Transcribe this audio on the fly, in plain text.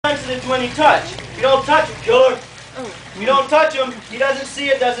into any touch. If you don't touch him, killer. If you don't touch him, he doesn't see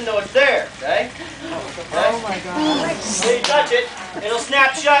it, doesn't know it's there. Okay? Oh my God. When you touch it, it'll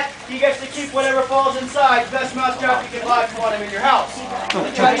snap shut. He gets to keep whatever falls inside. Best mousetrap you can buy if you want him in your house.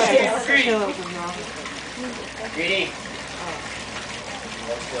 Try to shake for greedy. Greedy.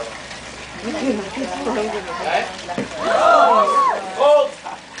 Okay? Hold.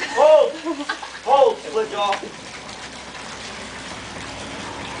 Hold. Hold. Split jaw.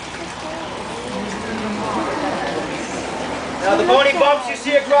 Now the bony bumps you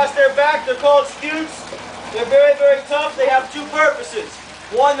see across their back, they're called scutes. They're very, very tough. They have two purposes.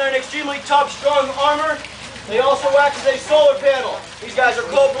 One, they're an extremely tough, strong armor. They also act as a solar panel. These guys are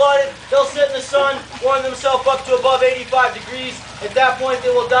cold-blooded. They'll sit in the sun, warm themselves up to above 85 degrees. At that point, they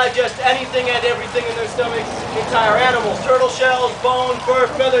will digest anything and everything in their stomachs, entire animals, turtle shells, bone, fur,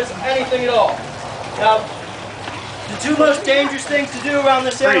 feathers, anything at all. Now, the two most dangerous things to do around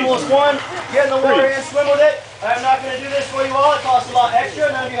this animal is one, get in the water and swim with it. I'm not going to do this for you all. It costs a lot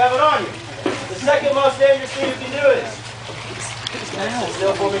extra. None of you have it on you. The second most dangerous thing you can do is,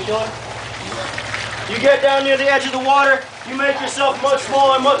 still for me, killer. You get down near the edge of the water, you make yourself much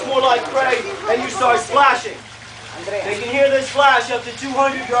smaller, much more like prey, and you start splashing. They can hear this splash up to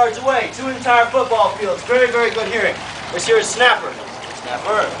 200 yards away, 2 entire football fields. Very, very good hearing. This here is snapper.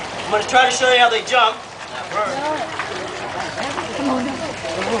 Snapper. I'm going to try to show you how they jump. Snapper.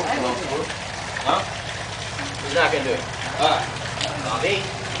 Huh? He's not going to do it. All right. Bobby.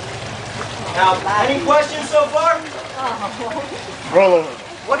 Now, any questions so far? Roll over.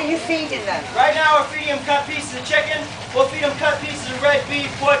 What are you feeding them? Right now we're feeding them cut pieces of chicken. We'll feed them cut pieces of red beef,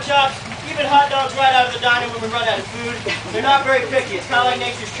 pork chops, even hot dogs right out of the diner when we run out of food. They're not very picky. It's kind of like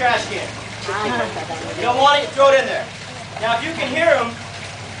nature's trash can. You don't want it, you throw it in there. Now if you can hear them,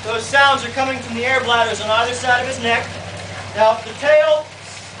 those sounds are coming from the air bladders on either side of his neck. Now the tail,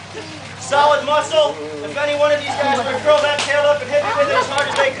 solid muscle. If any one of these guys were to curl that tail up and hit me with it as hard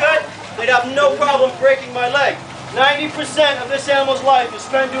as they could, they'd have no problem breaking my leg. 90% of this animal's life is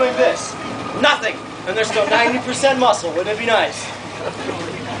spent doing this. Nothing. And they're still 90% muscle. Wouldn't it be nice?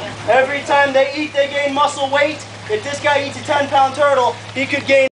 Every time they eat, they gain muscle weight. If this guy eats a 10-pound turtle, he could gain